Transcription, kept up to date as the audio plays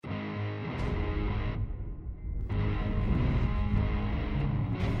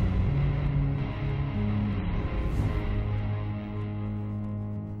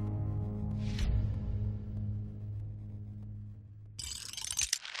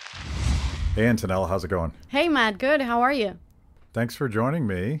Hey Antonella, how's it going? Hey, Matt. Good. How are you? Thanks for joining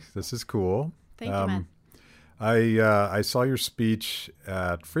me. This is cool. Thank you, Matt. Um, I saw your speech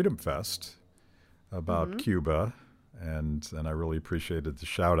at Freedom Fest about Hmm. Cuba, and I really appreciated the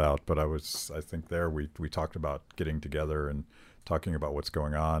shout out. But I think there we talked about getting together and talking about what's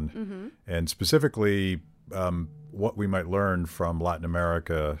going on, Hmm. and specifically what we might learn from Latin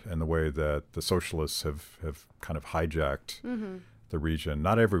America and the way that the socialists have kind of hijacked Hmm. the region.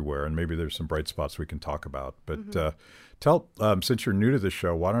 Not everywhere, and maybe there's some bright spots we can talk about. But Hmm. tell, since you're new to the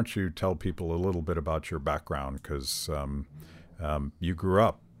show, why don't you tell people a little bit about your background? Because you grew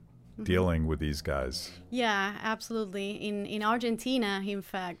up Hmm. dealing with these guys. Yeah, absolutely. In Argentina, in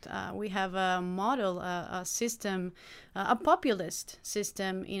fact, we have a model, a system, a populist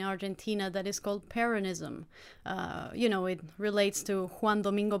system in Argentina that is called Peronism. It relates to Juan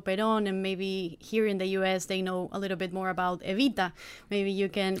Domingo Perón, and maybe here in the U.S. they know a little bit more about Evita. Maybe you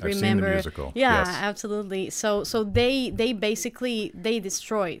can I've seen the remember. musical. Yeah, Yes. absolutely. So they basically they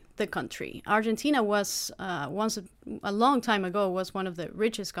destroyed the country. Argentina was once a long time ago was one of the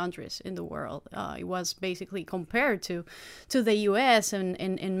richest countries in the world. It was basically compared to the U.S.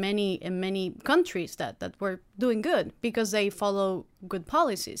 and many countries that were doing good because they follow good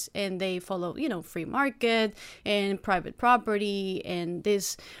policies and they follow free market and private property and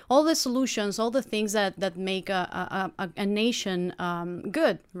this all the solutions, all the things that make a nation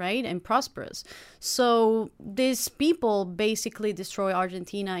good, right, and prosperous. So these people basically destroy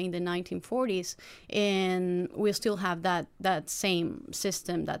Argentina in the 1940s, and we still have that same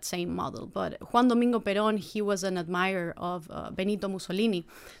system, that same model. But Juan Domingo Perón, he was an admirer of Benito Mussolini,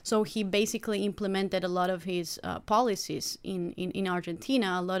 so he basically implemented a lot of his policies in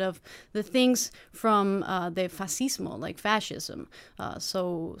Argentina, a lot of the things from the fascismo, like fascism.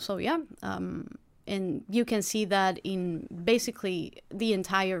 So yeah. And you can see that in basically the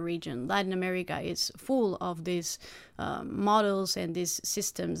entire region. Latin America is full of these models and these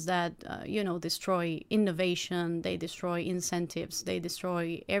systems that destroy innovation, they destroy incentives, they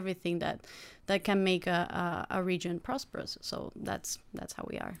destroy everything that can make a region prosperous. So that's how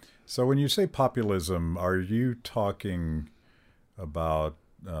we are. So when you say populism, are you talking about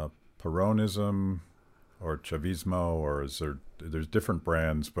Peronism or Chavismo, or is there's different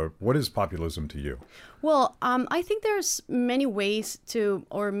brands? But what is populism to you? Well, I think there's many ways to,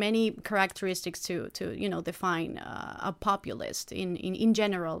 or many characteristics to define a populist in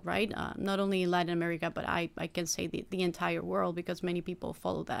general, right? Not only in Latin America, but I can say the entire world because many people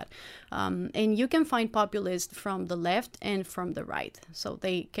follow that. And you can find populists from the left and from the right, so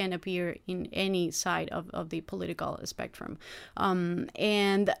they can appear in any side of the political spectrum.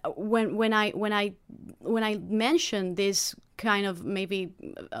 And when I mention this kind of maybe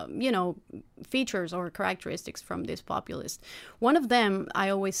features or characteristics from this populist, one of them I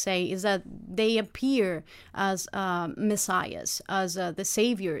always say is that they appear as messiahs, as the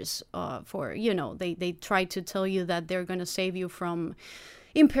saviors for they try to tell you that they're going to save you from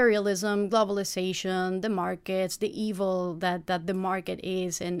imperialism, globalization, the markets, the evil that the market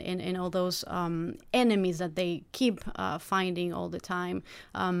is, and all those enemies that they keep finding all the time.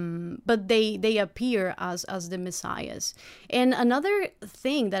 But they appear as the messiahs. And another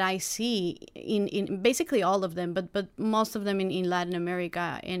thing that I see in basically all of them, but most of them in Latin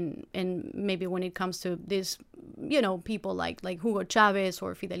America, and maybe when it comes to this, people like Hugo Chavez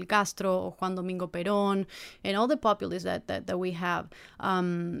or Fidel Castro or Juan Domingo Perón and all the populists that we have,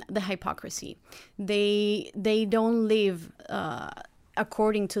 the hypocrisy. They don't live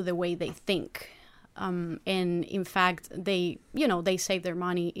according to the way they think. And in fact, they save their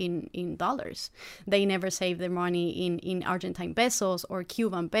money in dollars. They never save their money in Argentine pesos or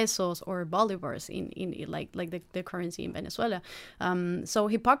Cuban pesos or bolivars in like the currency in Venezuela. So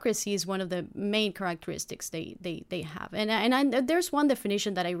hypocrisy is one of the main characteristics they have. There's one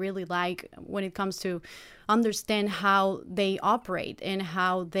definition that I really like when it comes to understand how they operate and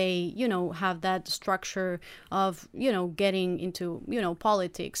how they have that structure of getting into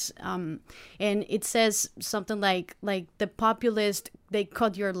politics. And it says something like the populist, they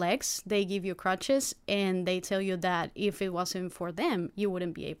cut your legs, they give you crutches, and they tell you that if it wasn't for them you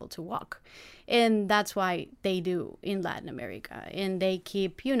wouldn't be able to walk. And that's why they do in Latin America, and they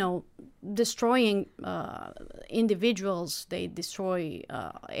keep destroying individuals. They destroy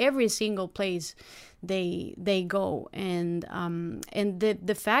every single place they go. And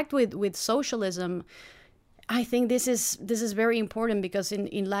the fact with socialism, I think this is very important because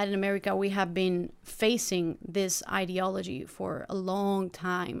in Latin America we have been facing this ideology for a long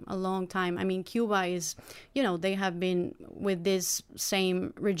time, a long time. I mean, Cuba is, they have been with this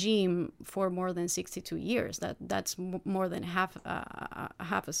same regime for more than 62 years. That's more than half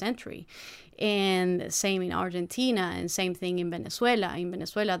a century, and same in Argentina, and same thing in Venezuela. In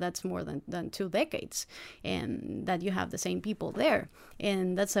Venezuela, that's more than 2 decades, and that you have the same people there,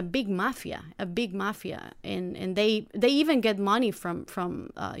 and that's a big mafia, and they even get money from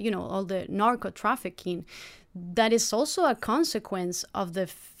all the narco trafficking. That is also a consequence of the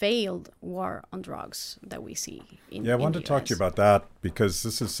failed war on drugs that we see in Yeah, I wanted the to talk to you US. about that because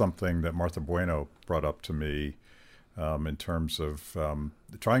this is something that Martha Bueno brought up to me in terms of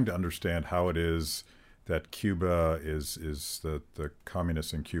trying to understand how it is that Cuba is the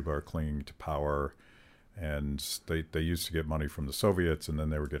communists in Cuba are clinging to power, and they used to get money from the Soviets, and then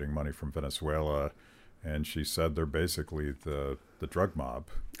they were getting money from Venezuela, and she said they're basically the drug mob.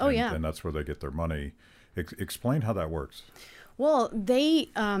 Oh, and, yeah. and that's where they get their money. Explain how that works. Well, they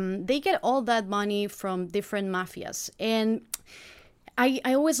get all that money from different mafias, and I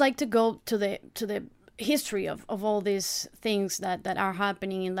always like to go to the history of all these things that are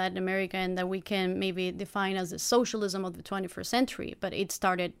happening in Latin America, and that we can maybe define as the socialism of the 21st century. But it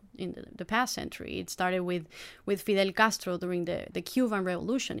started in the past century. It started with Fidel Castro during the Cuban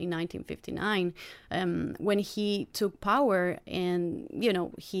Revolution in 1959, when he took power, and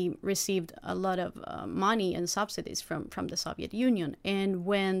he received a lot of money and subsidies from the Soviet Union. And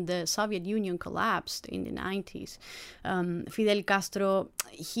when the Soviet Union collapsed in the 90s, Fidel Castro,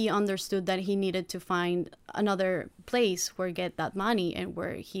 he understood that he needed to find another place where get that money, and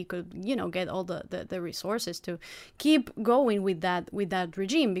where he could get all the resources to keep going with that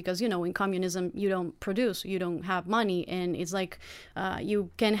regime. Because in communism you don't produce, you don't have money, and it's like you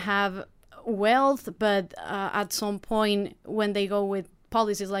can have wealth, but at some point when they go with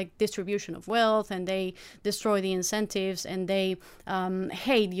policies like distribution of wealth, and they destroy the incentives, and they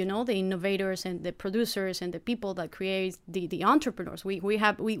hate the innovators and the producers and the people that create the entrepreneurs. We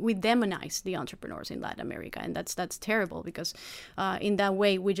demonize the entrepreneurs in Latin America, and that's terrible, because in that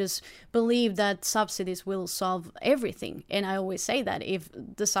way we just believe that subsidies will solve everything. And I always say that if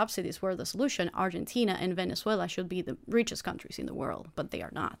the subsidies were the solution, Argentina and Venezuela should be the richest countries in the world, but they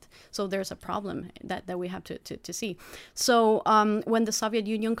are not. So there's a problem that we have to see. So when the Soviet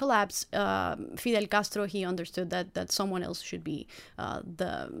Union collapsed, Fidel Castro, he understood that someone else should be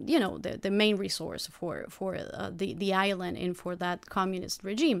the main resource for the island and for that communist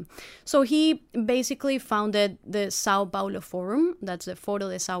regime. So he basically founded the Sao Paulo Forum. That's the Foro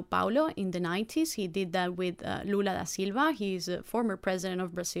de Sao Paulo in the 90s. He did that with Lula da Silva. He's a former president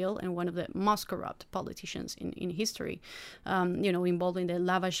of Brazil and one of the most corrupt politicians in history, involved in the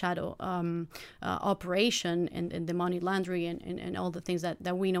Lava Jato operation and the money laundering and all the things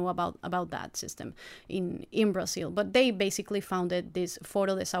that we know about that system in Brazil. But they basically founded this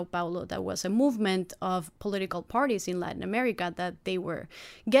Foro de Sao Paulo, that was a movement of political parties in Latin America that they were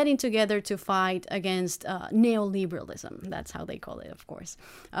getting together to fight against neoliberalism. That's how they call it, of course.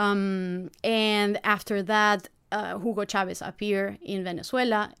 And after that, Hugo Chavez appeared in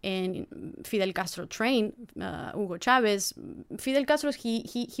Venezuela, and Fidel Castro trained Hugo Chavez. Fidel Castro,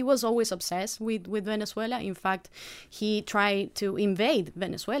 he was always obsessed with Venezuela. In fact, he tried to invade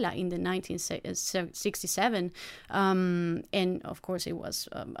Venezuela in the 1967, and of course it was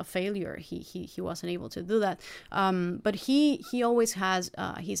a failure. He wasn't able to do that. But he always has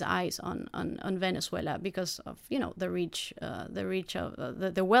his eyes on Venezuela because of the reach of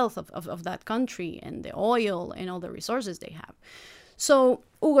the wealth of that country, and the oil and all the resources they have. So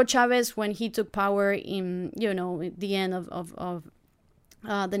Hugo Chavez, when he took power in the end of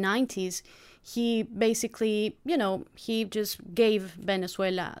the 90s, he basically he just gave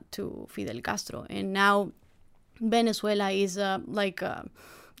Venezuela to Fidel Castro, and now Venezuela is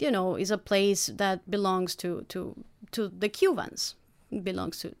is a place that belongs to the Cubans. It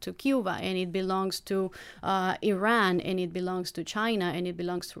belongs to Cuba, and it belongs to Iran, and it belongs to China, and it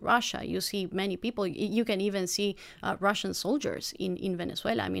belongs to Russia. You see many people, you can even see Russian soldiers in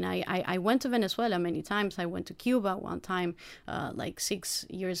Venezuela. I mean, I went to Venezuela many times. I went to Cuba one time, like 6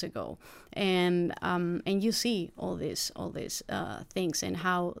 years ago. And you see all these things, and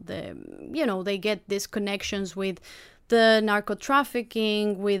how they get these connections with the narco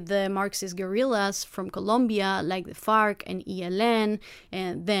trafficking with the Marxist guerrillas from Colombia, like the FARC and ELN,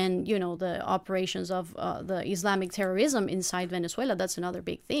 and then, the operations of the Islamic terrorism inside Venezuela. That's another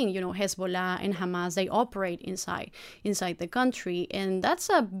big thing. Hezbollah and Hamas, they operate inside the country, and that's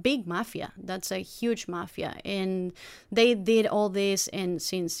a big mafia. That's a huge mafia, and they did all this, and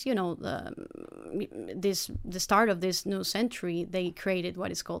since, the start of this new century, they created what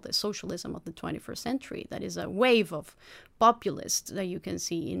is called the socialism of the 21st century. That is a wave of populists that you can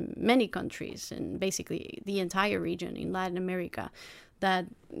see in many countries, and basically the entire region in Latin America, that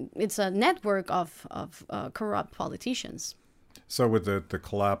it's a network of corrupt politicians. So with the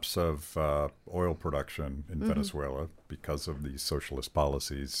collapse of oil production in Venezuela because of these socialist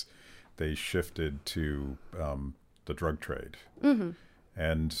policies, they shifted to the drug trade.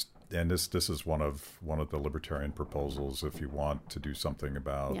 And this is one of the libertarian proposals. If you want to do something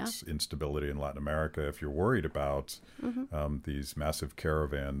about instability in Latin America, if you're worried about these massive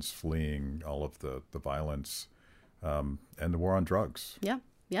caravans fleeing all of the violence and the war on drugs. Yeah,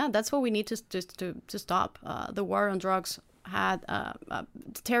 that's what we need to stop. The war on drugs had a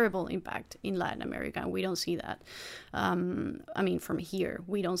terrible impact in Latin America, and we don't see that. From here,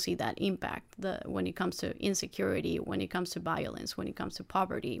 we don't see that impact when it comes to insecurity, when it comes to violence, when it comes to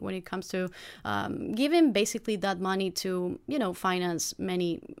poverty, when it comes to giving basically that money to, finance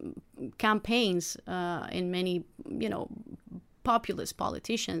many campaigns and many, populist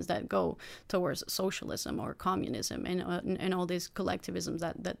politicians that go towards socialism or communism and all these collectivisms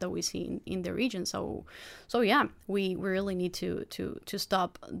that we see in the region. So yeah, we really need to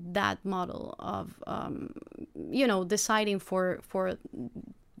stop that model of deciding for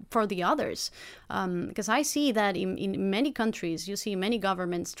the others, because I see that in many countries, you see many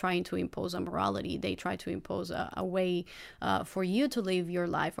governments trying to impose a morality. They try to impose a way for you to live your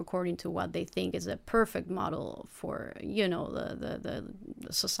life according to what they think is a perfect model for the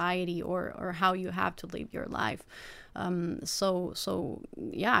society or how you have to live your life. So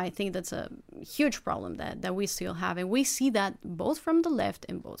yeah, I think that's a huge problem that we still have, and we see that both from the left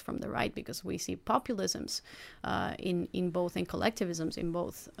and both from the right, because we see populisms in both, and collectivisms in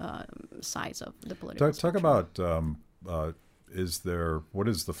both sides of the political spectrum. Talk about what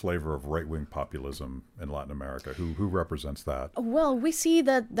is the flavor of right-wing populism in Latin America? Who represents that? Well, we see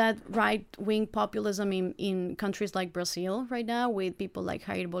that right-wing populism in countries like Brazil right now, with people like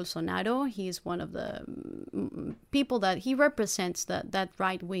Jair Bolsonaro. He is one of the people that he represents that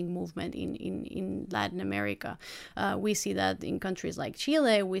right-wing movement in Latin America. We see that in countries like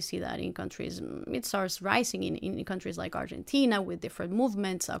Chile. We see that in countries, it starts rising in countries like Argentina with different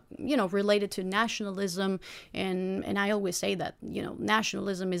movements, related to nationalism. And I always say that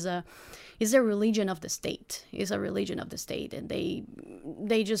nationalism is a religion of the state. And they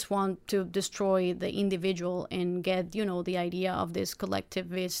just want to destroy the individual and get the idea of this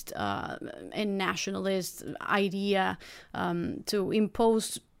collectivist and nationalist idea to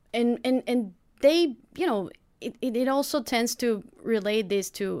impose, and they It also tends to relate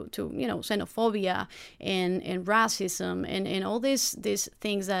this to xenophobia and racism and all these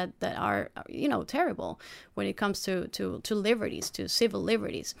things that are terrible when it comes to liberties, to civil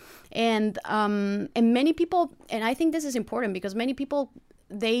liberties, and many people, and I think this is important because many people,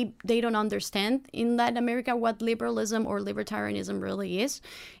 they don't understand in Latin America what liberalism or libertarianism really is.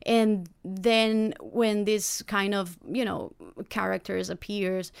 And then when this kind of, characters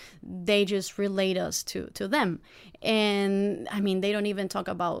appears, they just relate us to them. And they don't even talk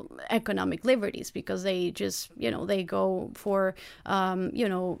about economic liberties because they just, they go for,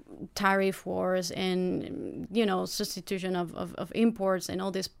 tariff wars and, substitution of imports and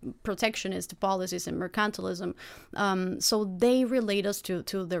all these protectionist policies and mercantilism. So they relate us to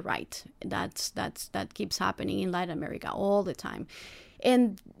the right. That keeps happening in Latin America all the time.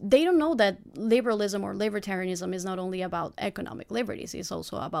 And they don't know that liberalism or libertarianism is not only about economic liberties, it's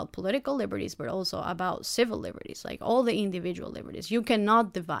also about political liberties, but also about civil liberties, like all the individual liberties. You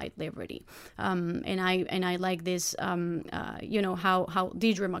cannot divide liberty. And I like this, how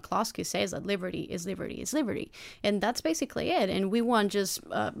Deirdre McCloskey says that liberty is liberty. And that's basically it. And we want just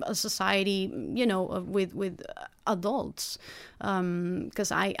a society, with adults,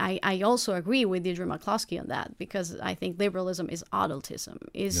 because I also agree with Deirdre McCloskey on that, because I think liberalism is adultism,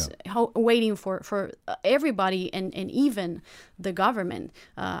 is waiting for everybody and even the government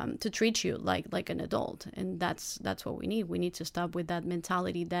to treat you like an adult. And that's what we need. We need to stop with that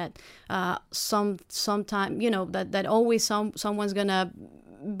mentality that sometime that always someone's gonna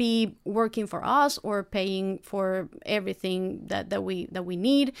be working for us or paying for everything that we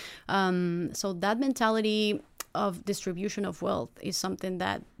need. So that mentality, of distribution of wealth is something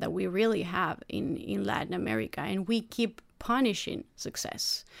that we really have in Latin America, and we keep punishing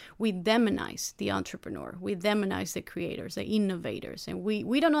success. We demonize the entrepreneur, we demonize the creators, the innovators, and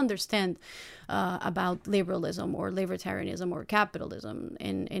we don't understand about liberalism or libertarianism or capitalism.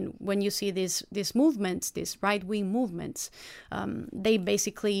 And when you see these movements, these right-wing movements, they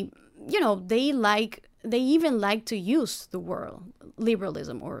basically, they even like to use the word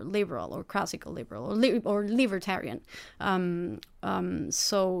liberalism or liberal or classical liberal or libertarian.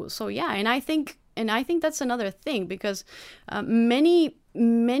 So yeah, and I think that's another thing, because many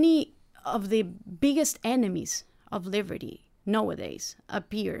of the biggest enemies of liberty nowadays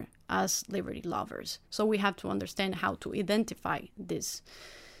appear as liberty lovers. So we have to understand how to identify these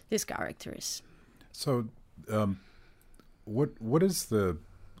characters. So, what is the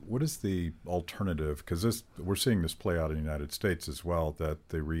alternative? Because we're seeing this play out in the United States as well, that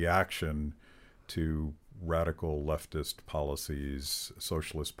the reaction to radical leftist policies,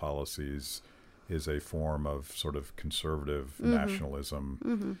 socialist policies, is a form of sort of conservative nationalism.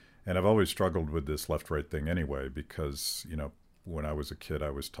 Mm-hmm. And I've always struggled with this left-right thing anyway, because, when I was a kid, I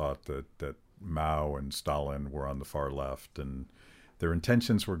was taught that Mao and Stalin were on the far left, and their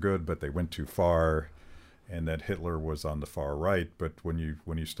intentions were good, but they went too far, and that Hitler was on the far right. But when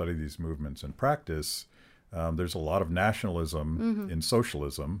you study these movements in practice, there's a lot of nationalism in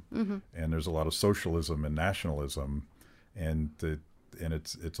socialism, and there's a lot of socialism in nationalism, and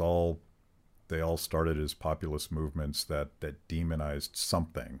it's all. They all started as populist movements that demonized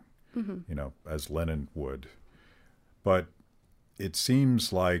something, as Lenin would. But it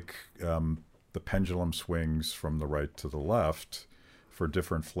seems like the pendulum swings from the right to the left for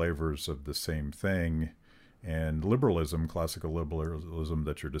different flavors of the same thing. And liberalism, classical liberalism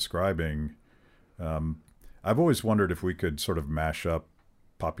that you're describing, I've always wondered if we could sort of mash up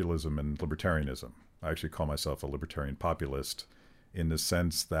populism and libertarianism. I actually call myself a libertarian populist, in the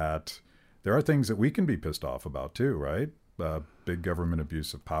sense that there are things that we can be pissed off about too, right? Big government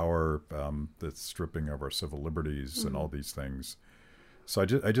abuse of power, the stripping of our civil liberties, and all these things. So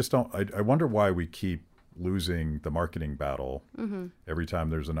I just don't. I wonder why we keep losing the marketing battle every time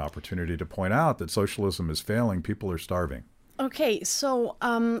there's an opportunity to point out that socialism is failing. People are starving. Okay, so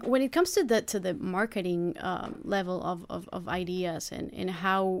when it comes to the marketing level of ideas and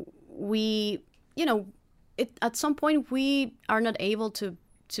how we, at some point we are not able to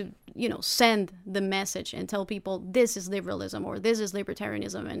send the message and tell people this is liberalism or this is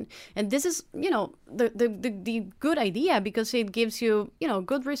libertarianism, and this is the good idea, because it gives you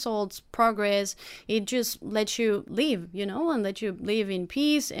good results, progress. It just lets you live, and let you live in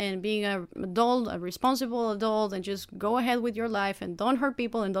peace and being a responsible adult, and just go ahead with your life and don't hurt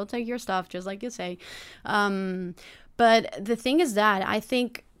people and don't take your stuff, just like you say. But the thing is that I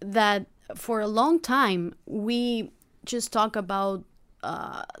think that for a long time we just talk about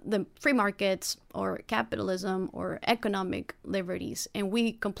the free markets or capitalism or economic liberties, and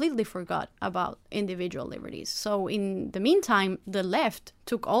we completely forgot about individual liberties. So in the meantime, the left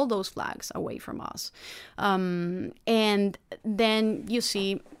took all those flags away from us. And then you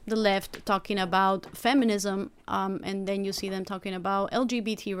see the left talking about feminism, and then you see them talking about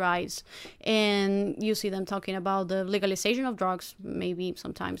LGBT rights, and you see them talking about the legalization of drugs. Maybe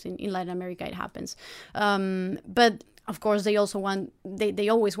sometimes in Latin America it happens. But of course, they always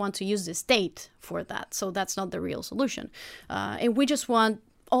want to use the state for that. So that's not the real solution. And we just want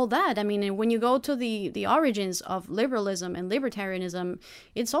all that. I mean, when you go to the origins of liberalism and libertarianism,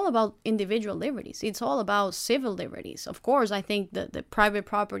 it's all about individual liberties. It's all about civil liberties. Of course, I think that the private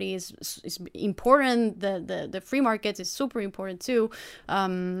property is important. The free markets is super important too.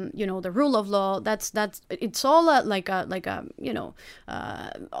 The rule of law. That's it's all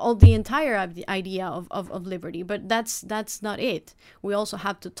all the entire idea of liberty. But that's not it. We also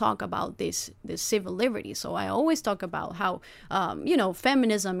have to talk about this civil liberty. So I always talk about how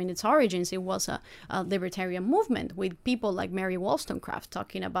feminism in its origins, it was a libertarian movement with people like Mary Wollstonecraft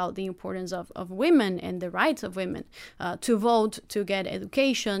talking about the importance of women and the rights of women to vote, to get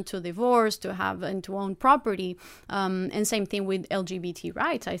education, to divorce, to have and to own property, and same thing with LGBT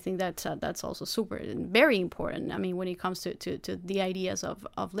rights. I think that's also super very important. I mean, when it comes to the ideas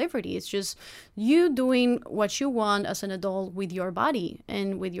of liberty, it's just you doing what you want as an adult with your body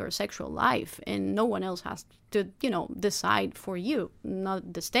and with your sexual life, and no one else has to decide for you,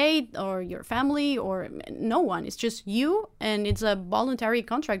 not the state or your family or no one. It's just you, and it's a voluntary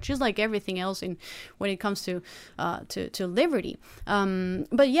contract, just like everything else when it comes to liberty.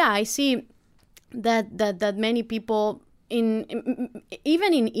 But yeah, I see that many people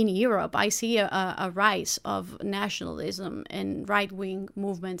even in Europe, I see a rise of nationalism and right-wing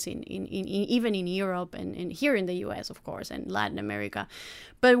movements in even in Europe and here in the U.S., of course, and Latin America.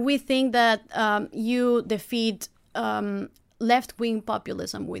 But we think that you defeat left-wing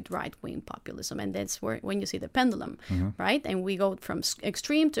populism with right-wing populism, and that's where when you see the pendulum, right? And we go from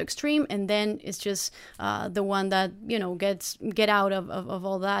extreme to extreme, and then it's just the one that get out of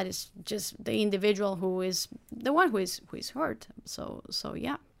all that is just the individual who is the one who is hurt. So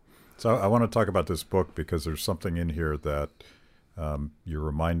yeah. So I want to talk about this book because there's something in here that you're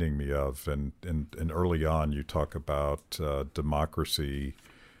reminding me of, and early on you talk about democracy.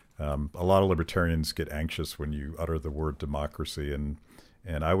 A lot of libertarians get anxious when you utter the word democracy, and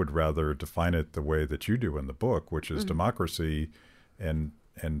I would rather define it the way that you do in the book, which is democracy and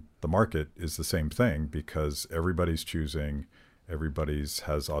the market is the same thing, because everybody's choosing, everybody's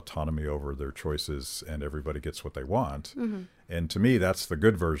has autonomy over their choices, and everybody gets what they want. And to me, that's the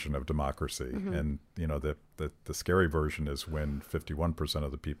good version of democracy. And the scary version is when 51% of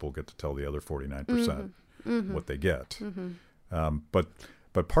the people get to tell the other 49% what they get.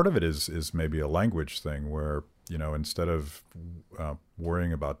 But part of it is maybe a language thing where, instead of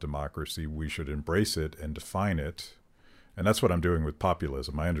worrying about democracy, we should embrace it and define it. And that's what I'm doing with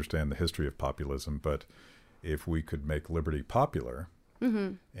populism. I understand the history of populism, but if we could make liberty popular,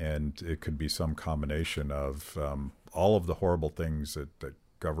 and it could be some combination of all of the horrible things that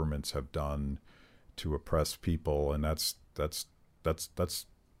governments have done to oppress people, and that's a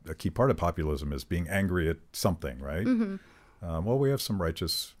key part of populism, is being angry at something, right? Well, we have some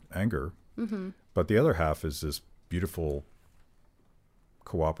righteous anger, but the other half is this beautiful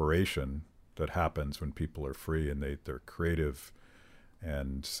cooperation that happens when people are free and they're creative,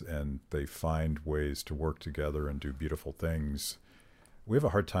 and they find ways to work together and do beautiful things. We have a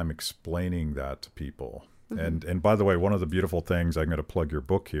hard time explaining that to people. And by the way, one of the beautiful things, I'm going to plug your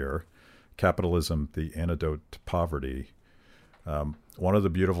book here, Capitalism, the Antidote to Poverty. One of the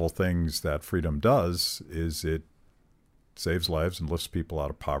beautiful things that freedom does is it saves lives and lifts people out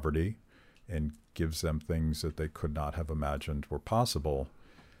of poverty and gives them things that they could not have imagined were possible.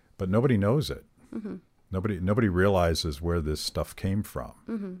 But nobody knows it. Nobody realizes where this stuff came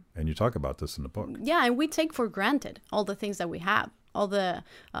from. And you talk about this in the book. Yeah, and we take for granted all the things that we have, all the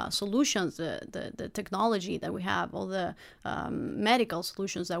solutions, the technology that we have, all the medical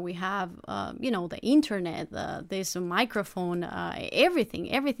solutions that we have, the internet, this microphone, everything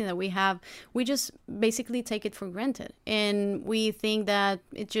that we have, we just basically take it for granted. And we think that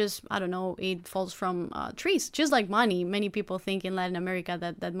it just, it falls from trees, just like money. Many people think in Latin America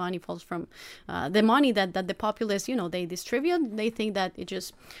that money falls from the money that the populace, they distribute. They think that it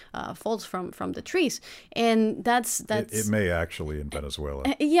just falls from the trees. And that's it may actually in Venezuela.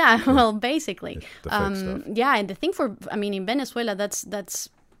 Yeah, well, basically. The fake stuff. Yeah, and the thing in Venezuela, that's and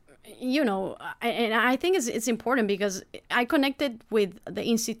I think it's important because I connected with the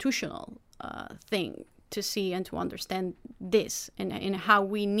institutional thing to see and to understand this, and how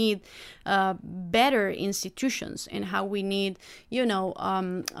we need better institutions, and how we need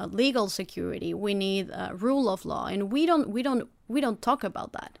legal security, we need rule of law, and we don't talk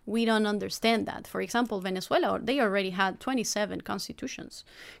about that. We don't understand that. For example, Venezuela, they already had 27 constitutions.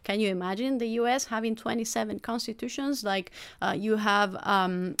 Can you imagine the U.S. having 27 constitutions? Like you have,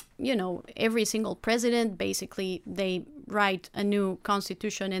 every single president, basically, they write a new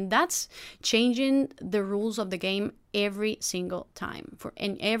constitution, and that's changing the rules of the game every single time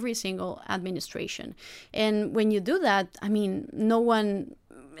in every single administration. And when you do that, no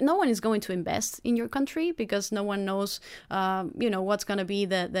one is going to invest in your country, because no one knows, what's going to be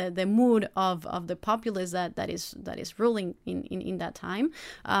the mood of the populace that is ruling in that time.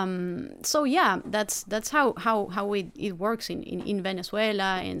 So yeah, that's how it works in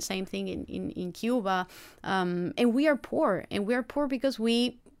Venezuela, and same thing in Cuba. And we are poor, because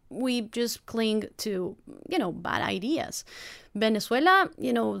we just cling to bad ideas. Venezuela,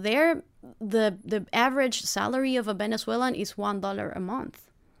 there the average salary of a Venezuelan is $1 a month.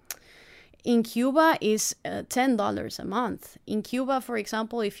 In Cuba is $10 a month. In Cuba, for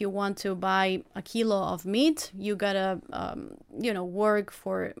example, if you want to buy a kilo of meat, you gotta work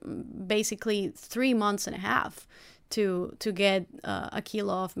for basically 3 months and a half to get a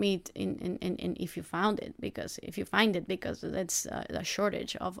kilo of meat in if you find it, because that's a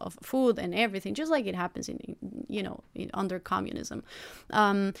shortage of food and everything, just like it happens in under communism.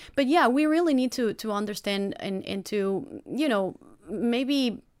 But yeah, we really need to understand and to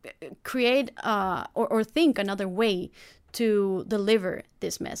maybe create or think another way to deliver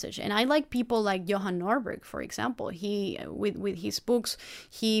this message. And I like people like Johan Norberg, for example. He with his books,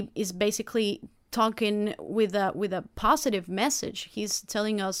 he is basically talking with a positive message. He's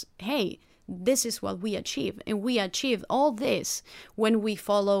telling us, hey, this is what we achieve, and we achieve all this when we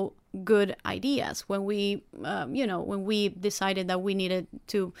follow good ideas, when we when we decided that we needed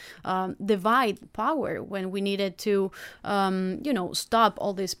to divide power, when we needed to stop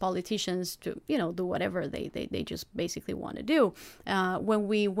all these politicians to do whatever they just basically want to do, when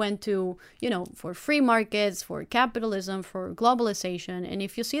we went to for free markets, for capitalism, for globalization. And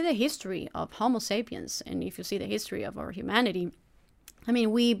if you see the history of Homo sapiens, and if you see the history of our humanity, I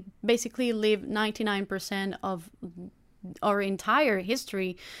mean, we basically live 99% of our entire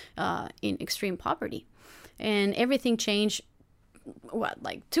history in extreme poverty. And everything changed,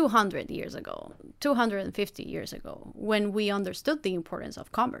 like 200 years ago, 250 years ago, when we understood the importance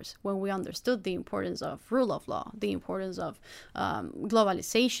of commerce, when we understood the importance of rule of law, the importance of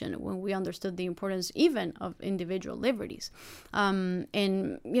globalization, when we understood the importance even of individual liberties. And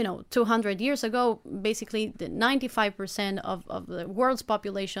 200 years ago, basically the 95% of the world's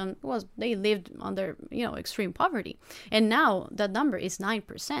population they lived under extreme poverty, and now that number is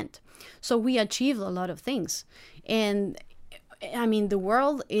 9%. So we achieved a lot of things. And I mean, the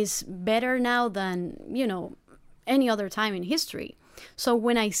world is better now than, any other time in history. So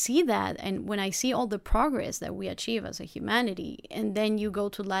when I see that, and when I see all the progress that we achieve as a humanity, and then you go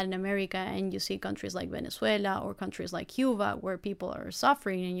to Latin America and you see countries like Venezuela or countries like Cuba where people are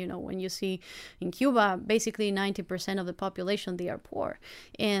suffering, and when you see in Cuba, basically 90% of the population, they are poor.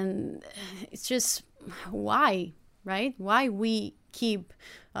 And it's just, why, right? Why we keep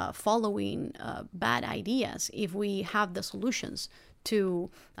following bad ideas if we have the solutions to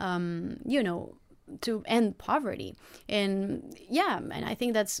to end poverty. And I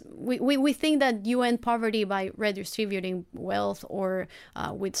think that's we think that you end poverty by redistributing wealth or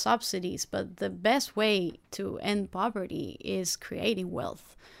with subsidies, but the best way to end poverty is creating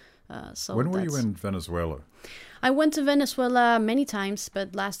wealth. So when were you in Venezuela? I went to Venezuela many times,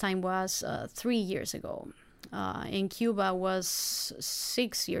 but last time was 3 years ago. In Cuba was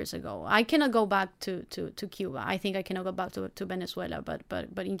 6 years ago. I cannot go back to Cuba. I think I cannot go back to Venezuela,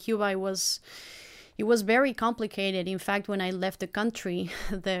 but in Cuba it was very complicated. In fact, when I left the country,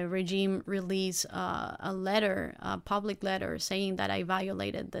 the regime released a public letter saying that I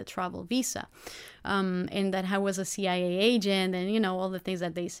violated the travel visa, and that I was a CIA agent, and all the things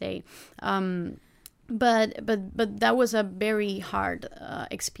that they say. But that was a very hard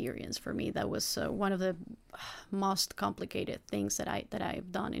experience for me. That was one of the most complicated things that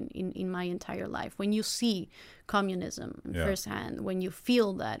I've done in my entire life. When you see communism firsthand, when you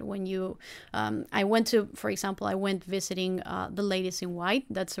feel that, when you I went visiting the Ladies in White.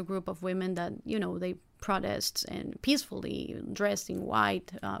 That's a group of women that they protest and peacefully dressed in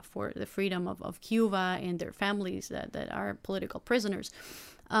white for the freedom of Cuba and their families that are political prisoners.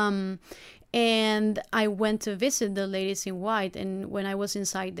 And I went to visit the Ladies in White, and when I was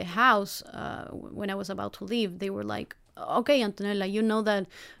inside the house, when I was about to leave, they were like, okay, Antonella, you know that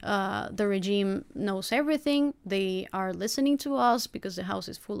the regime knows everything. They are listening to us because the house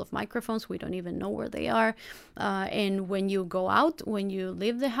is full of microphones. We don't even know where they are. And when you go out, when you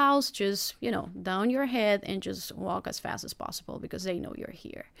leave the house, just, down your head and just walk as fast as possible because they know you're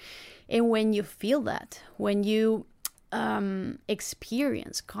here. And when you feel that, when you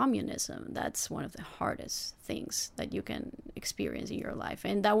experience communism, that's one of the hardest things that you can experience in your life.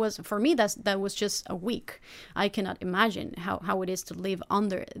 And that was, for me, that was just a week. I cannot imagine how it is to live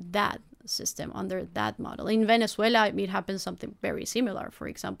under that system, under that model. In Venezuela, it happens something very similar. For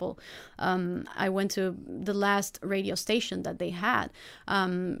example, I went to the last radio station that they had.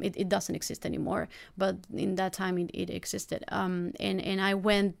 It doesn't exist anymore, but in that time it existed. And I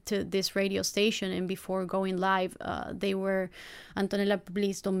went to this radio station, and before going live, they were, Antonella,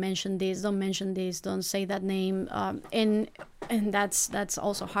 please don't mention this, don't say that name. And that's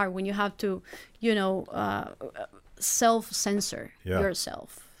also hard when you have to, self-censor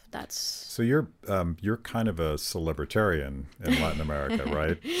yourself. So you're kind of a celebritarian in Latin America,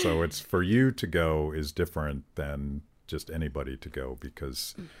 right? So it's, for you to go is different than just anybody to go,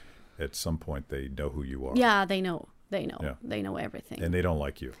 because at some point they know who you are. Yeah, they know. Yeah. They know everything. And they don't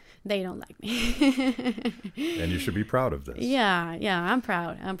like you. They don't like me. And you should be proud of this. Yeah, I'm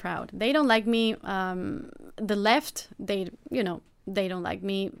proud. They don't like me. The left, they don't like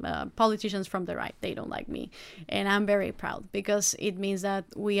me. Politicians from the right, they don't like me. And I'm very proud, because it means that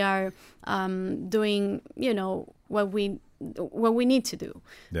we are doing, what we need to do.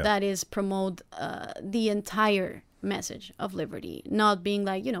 Yeah. That is promote the entire message of liberty, not being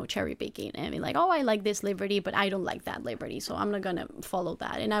like, cherry picking and being like, oh, I like this liberty, but I don't like that liberty, so I'm not gonna follow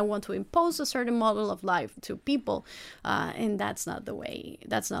that, and I want to impose a certain model of life to people, and that's not the way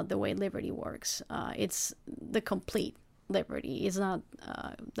liberty works. It's the complete liberty. It's not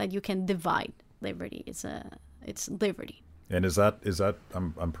that you can divide liberty. It's liberty. And is that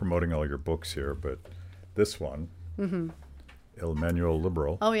I'm promoting all your books here, but this one, Il Manual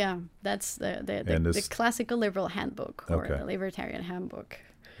Liberal. Oh yeah, that's the classical liberal handbook, or the libertarian handbook.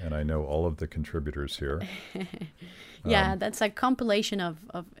 And I know all of the contributors here. Yeah, that's a compilation of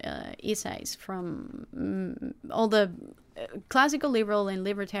essays from all the classical liberal and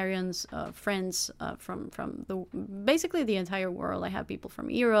libertarians friends from basically the entire world. I have people from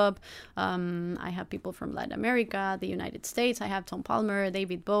Europe, I have people from Latin America, the United States. I have Tom Palmer,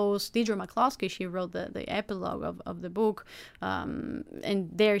 David Bose, Deidre McCloskey. She wrote the epilogue of the book, and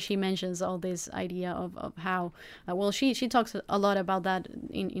there she mentions all this idea of how she talks a lot about that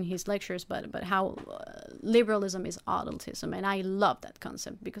in his lectures, but how liberalism is adultism, and I love that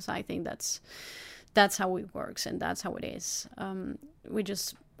concept because I think that's how it works, and that's how it is.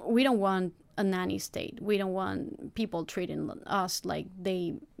 We don't want a nanny state. We don't want people treating us like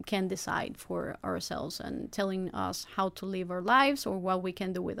they can decide for ourselves and telling us how to live our lives, or what we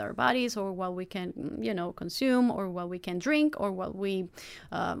can do with our bodies, or what we can, consume, or what we can drink, or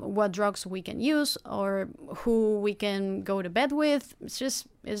what drugs we can use, or who we can go to bed with. It's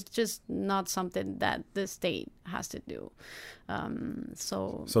just not something that the state has to do.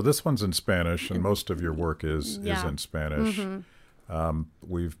 So this one's in Spanish, and most of your work is in Spanish.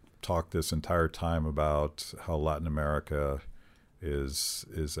 We've talked this entire time about how Latin America is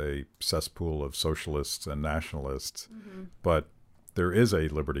a cesspool of socialists and nationalists, but there is a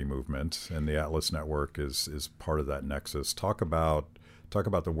liberty movement, and the Atlas Network is part of that nexus. Talk about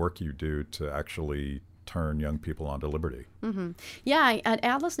the work you do to actually turn young people onto liberty. Yeah, at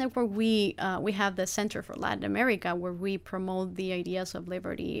Atlas Network, we have the Center for Latin America, where we promote the ideas of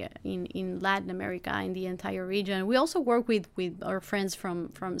liberty in Latin America, in the entire region. We also work with our friends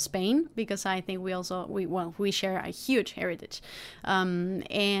from Spain, because I think we share a huge heritage,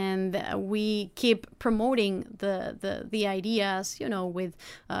 and we keep promoting the ideas, with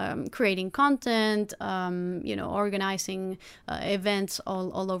creating content, organizing events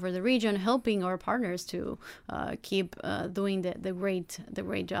all over the region, helping our partners to keep doing the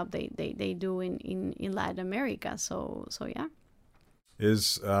great job they do in Latin America. So yeah.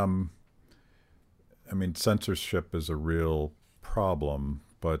 Censorship is a real problem,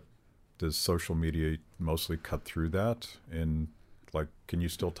 but does social media mostly cut through that? Can you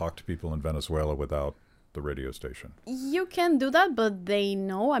still talk to people in Venezuela without the radio station? You can do that, but they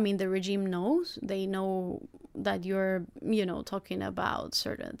know. The regime knows. They know that you're, talking about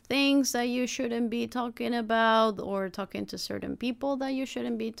certain things that you shouldn't be talking about, or talking to certain people that you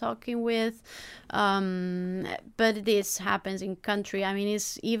shouldn't be talking with. But this happens in country.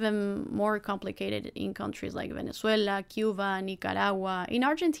 It's even more complicated in countries like Venezuela, Cuba, Nicaragua. In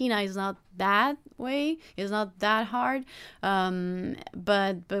Argentina, it's not that way. It's not that hard.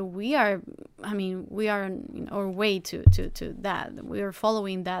 But we are on our way to that. We are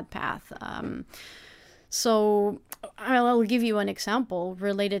following that path. So I'll give you an example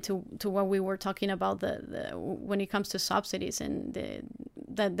related to what we were talking about when it comes to subsidies, and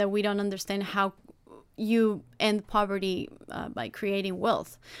that we don't understand how you end poverty by creating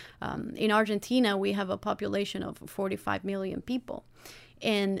wealth. In Argentina, we have a population of 45 million people.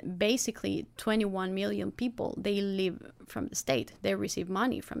 And basically 21 million people, they live from the state. They receive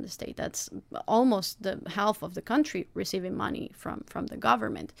money from the state. That's almost the half of the country receiving money from the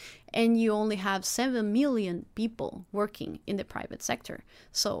government. And you only have 7 million people working in the private sector.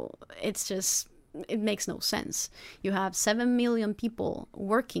 So it makes no sense. You have 7 million people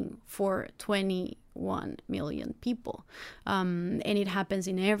working for 21 million people. And it happens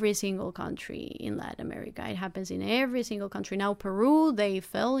in every single country in Latin America. It happens in every single country. Now, Peru, they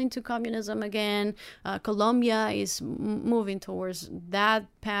fell into communism again. Colombia is moving towards that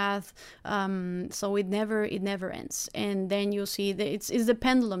path. So it never ends. And then you see that it's the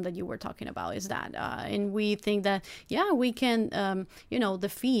pendulum that you were talking about, is that. And we think that, we can,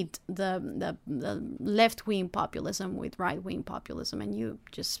 defeat the left-wing populism with right-wing populism. And you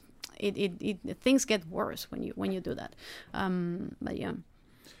just... things get worse when you do that. But yeah.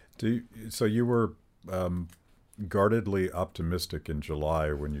 So you were guardedly optimistic in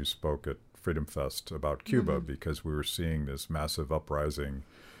July when you spoke at Freedom Fest about Cuba, because we were seeing this massive uprising,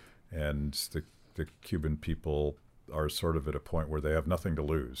 and the Cuban people are sort of at a point where they have nothing to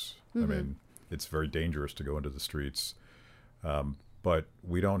lose. It's very dangerous to go into the streets. but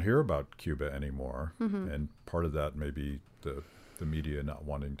we don't hear about Cuba anymore. And part of that may be the media not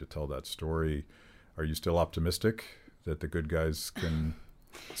wanting to tell that story. Are you still optimistic that the good guys can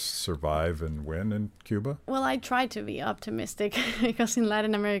survive and win in Cuba? Well, I try to be optimistic because in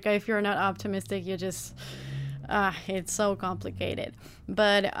Latin America, if you're not optimistic, you just it's so complicated.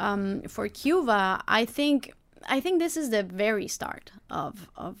 But for Cuba, I think this is the very start of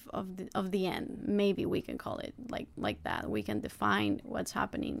the end. Maybe we can call it like that. We can define what's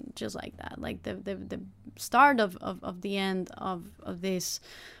happening just like that, like the start of the end of this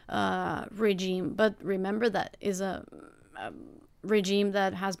regime. But remember, that is a regime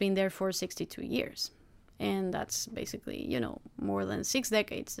that has been there for 62 years. And that's basically, more than 6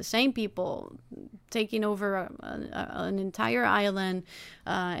 decades. The same people taking over an entire island,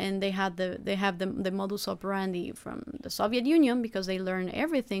 and they have the modus operandi from the Soviet Union, because they learn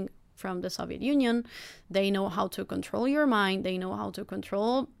everything from the Soviet Union. They know how to control your mind. They know how to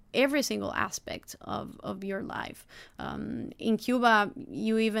control every single aspect of your life. In Cuba,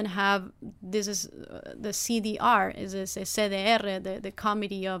 you even have, this is the CDR, is a CDR, the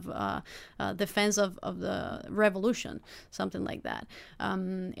Committee of Defense of the Revolution, something like that.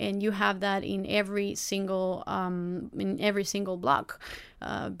 And you have that in every single block,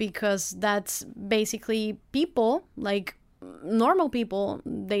 because that's basically people like normal people.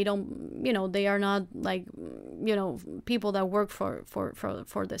 They don't, they are not like, people that work for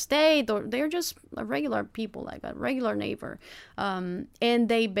the state, or they're just regular people, like a regular neighbor. And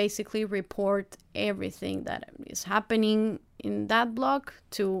they basically report everything that is happening in that block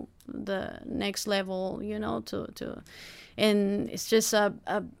to the next level, and it's just a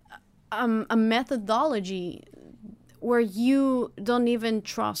methodology where you don't even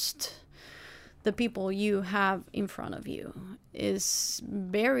trust the people you have in front of you. Is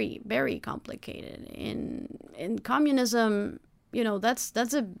very, very complicated. In communism, that's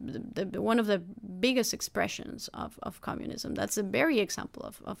one of the biggest expressions of communism. That's a very example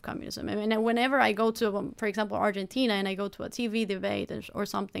of communism. I mean, whenever I go to, for example, Argentina, and I go to a TV debate or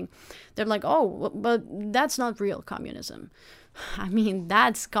something, they're like, oh, but that's not real communism. I mean,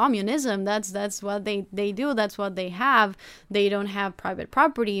 that's communism. That's what they do. That's what they have. They don't have private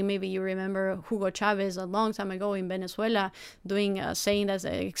property. Maybe you remember Hugo Chavez a long time ago in Venezuela saying that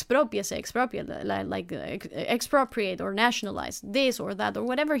expropriate or nationalize this or that or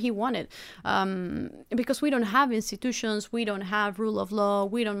whatever he wanted. Because we don't have institutions. We don't have rule of law.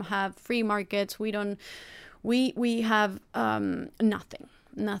 We don't have free markets. We have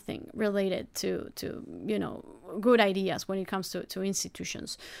nothing related to good ideas when it comes to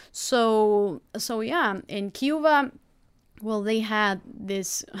institutions. So yeah, in Cuba, well, they had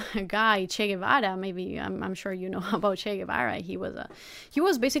this guy, Che Guevara. Maybe I'm sure you know about Che Guevara. He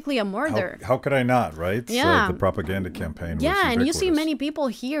was basically a murderer. How could I not, right? Yeah. So the propaganda campaign was yeah, and you see ubiquitous. many people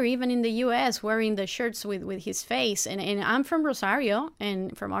here, even in the U.S., wearing the shirts with his face. And I'm from Rosario,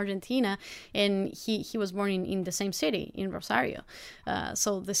 and from Argentina, and he was born in the same city, in Rosario.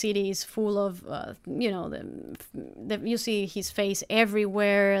 So the city is full of, you see his face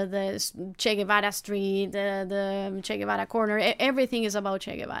everywhere, the Che Guevara street, the Che Guevara corner, everything is about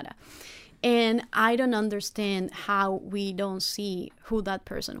Che Guevara. And I don't understand how we don't see who that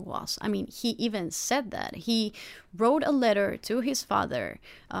person was. I mean, he even said that. He wrote a letter to his father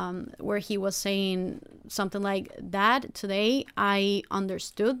where he was saying something like, Dad, today I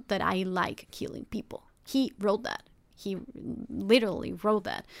understood that I like killing people. He wrote that. He literally wrote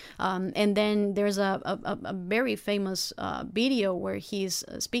that. And then there's a very famous video where he's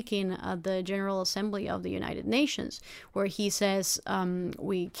speaking at the General Assembly of the United Nations, where he says,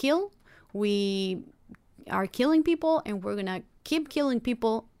 we are killing people, and we're going to keep killing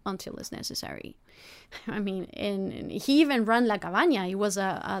people until it's necessary. I mean, and he even ran La Cabaña. It was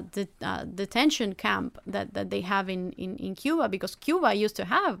a detention camp that they have in Cuba, because Cuba used to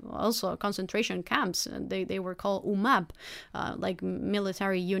have also concentration camps. They were called UMAP, like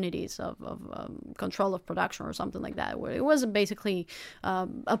military unities of control of production or something like that, where it was basically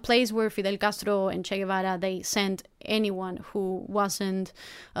a place where Fidel Castro and Che Guevara, they sent anyone who wasn't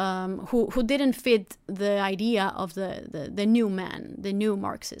who didn't fit the idea of the new man, the new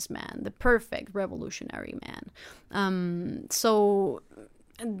Marxist man, the perfect revolutionary man. So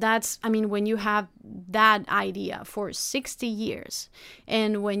that's, I mean, when you have that idea for 60 years,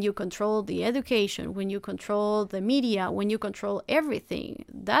 and when you control the education, when you control the media, when you control everything,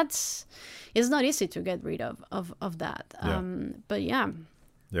 it's not easy to get rid of that. Yeah. But yeah.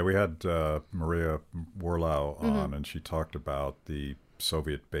 Yeah, we had Maria Warlau on, and she talked about the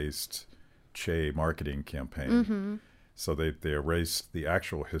Soviet-based Che marketing campaign, So they erased the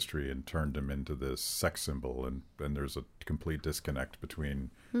actual history and turned him into this sex symbol, and there's a complete disconnect between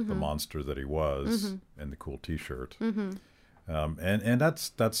the monster that he was and the cool T-shirt. And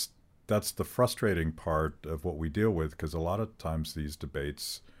that's the frustrating part of what we deal with, because a lot of times these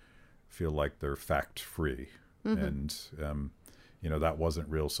debates feel like they're fact free, and that wasn't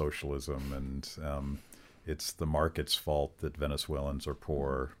real socialism, and it's the market's fault that Venezuelans are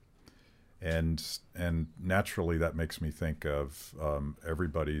poor. And naturally, that makes me think of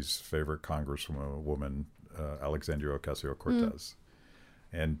everybody's favorite Congresswoman, Alexandria Ocasio-Cortez.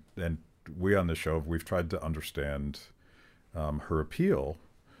 And we on the show, we've tried to understand her appeal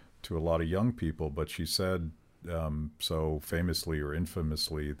to a lot of young people, but she said so famously or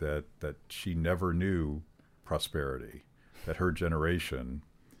infamously that she never knew prosperity, that her generation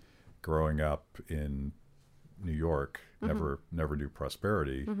growing up in New York never knew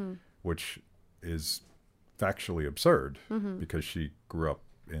prosperity, which is factually absurd because she grew up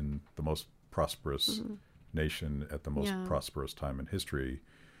in the most prosperous nation at the most prosperous time in history.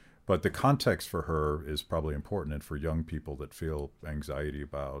 But the context for her is probably important, and for young people that feel anxiety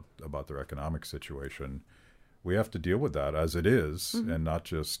about their economic situation, we have to deal with that as it is, and not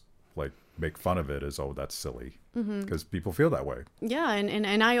just like make fun of it as, oh, that's silly, because people feel that way. Yeah,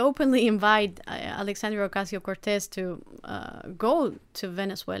 and I openly invite Alexandria Ocasio-Cortez to go to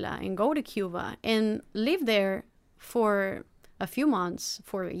Venezuela and go to Cuba and live there for a few months,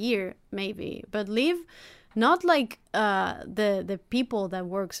 for a year maybe, but live not like the people that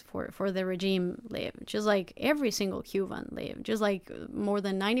works for the regime live, just like every single Cuban live, just like more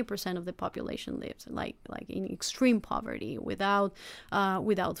than 90% of the population lives like in extreme poverty without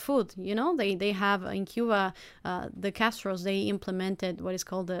food. They have in Cuba, the Castros, they implemented what is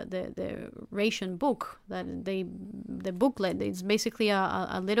called the ration book, the booklet. It's basically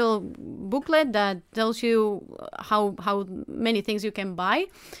a little booklet that tells you how many things you can buy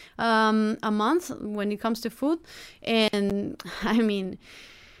a month when it comes to food. And I mean,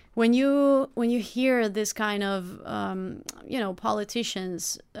 when you hear this kind of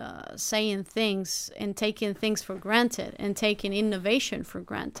politicians saying things and taking things for granted, and taking innovation for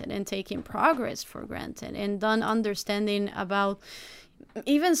granted, and taking progress for granted, and then understanding about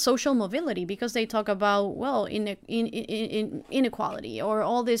even social mobility, because they talk about, well, in inequality, or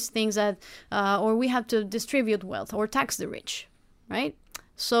all these things that or we have to distribute wealth or tax the rich, right?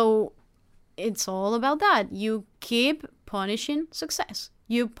 So it's all about that. You keep punishing success.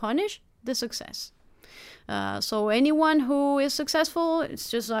 You punish the success. So anyone who is successful,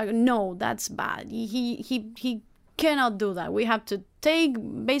 it's just like, no, that's bad. He cannot do that. We have to take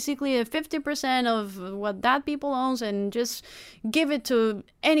basically 50% of what that people owns and just give it to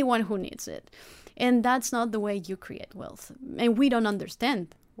anyone who needs it. And that's not the way you create wealth. And we don't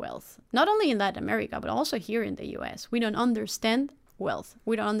understand wealth, not only in Latin America, but also here in the US. We don't understand wealth.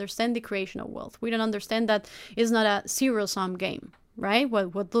 We don't understand the creation of wealth. We don't understand that it's not a zero-sum game, right?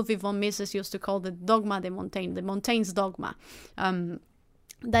 What Ludwig von Mises used to call the dogma de Montaigne, the Montaigne's dogma.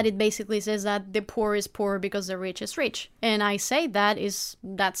 That it basically says that the poor is poor because the rich is rich. And I say that's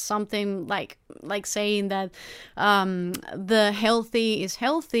something like saying that the healthy is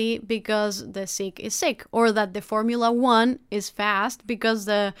healthy because the sick is sick, or that the Formula One is fast because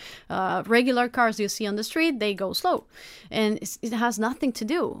the regular cars you see on the street, they go slow. And it has nothing to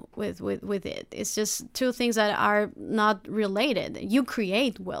do with it. It's just two things that are not related. You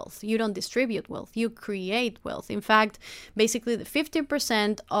create wealth. You don't distribute wealth. You create wealth. In fact, basically the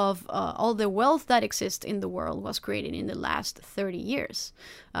 50% of all the wealth that exists in the world was created in the last 30 years.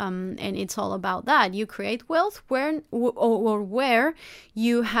 And it's all about that. You create wealth where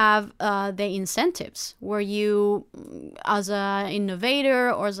you have the incentives, where you, as an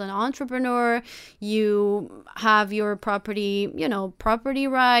innovator or as an entrepreneur, you have your property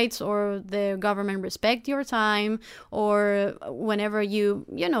rights, or the government respect your time, or whenever you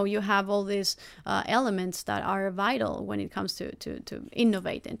have all these elements that are vital when it comes to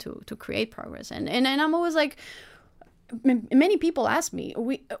innovate and to create progress. And I'm always like, many people ask me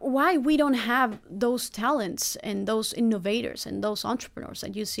why we don't have those talents and those innovators and those entrepreneurs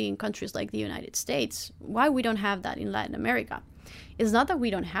that you see in countries like the United States. Why we don't have that in Latin America? It's not that we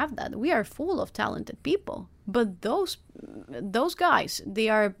don't have that. We are full of talented people. But those guys, they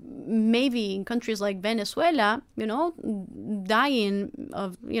are maybe in countries like Venezuela, dying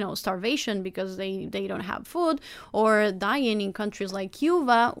of, starvation because they don't have food, or dying in countries like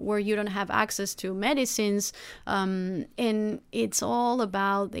Cuba where you don't have access to medicines. And it's all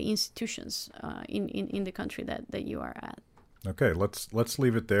about the institutions in the country that you are at. Okay, let's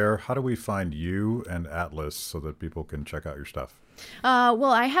leave it there. How do we find you and Atlas so that people can check out your stuff?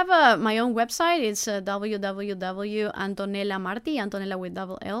 Well, I have my own website. It's www.antonellamarti, Antonella with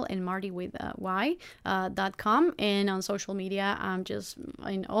double L and Marty with .com. And on social media, I'm just,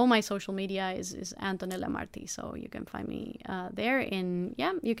 in all my social media is Antonella Marti. So you can find me there. And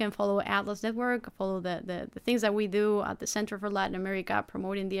yeah, you can follow Atlas Network, follow the things that we do at the Center for Latin America,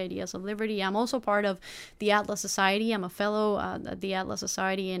 promoting the ideas of liberty. I'm also part of the Atlas Society. I'm a fellow at the Atlas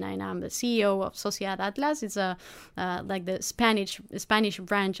Society, and I'm the CEO of Sociedad Atlas. It's like the Spanish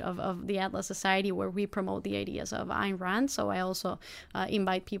branch of the Atlas Society, where we promote the ideas of Ayn Rand. So I also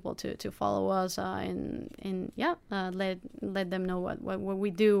invite people to follow us and let them know what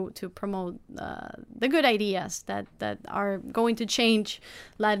we do to promote the good ideas that are going to change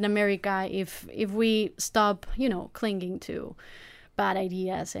Latin America if we stop clinging to bad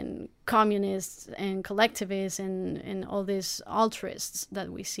ideas and communists and collectivists and all these altruists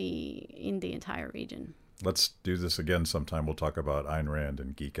that we see in the entire region. Let's do this again sometime. We'll talk about Ayn Rand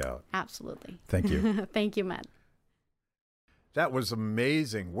and geek out. Absolutely. Thank you. Thank you, Matt. That was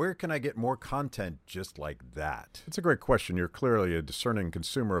amazing. Where can I get more content just like that? It's a great question. You're clearly a discerning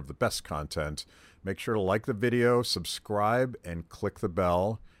consumer of the best content. Make sure to like the video, subscribe, and click the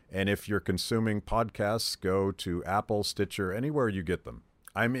bell. And if you're consuming podcasts, go to Apple, Stitcher, anywhere you get them.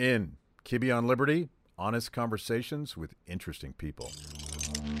 I'm in. Kibbe on Liberty, honest conversations with interesting people.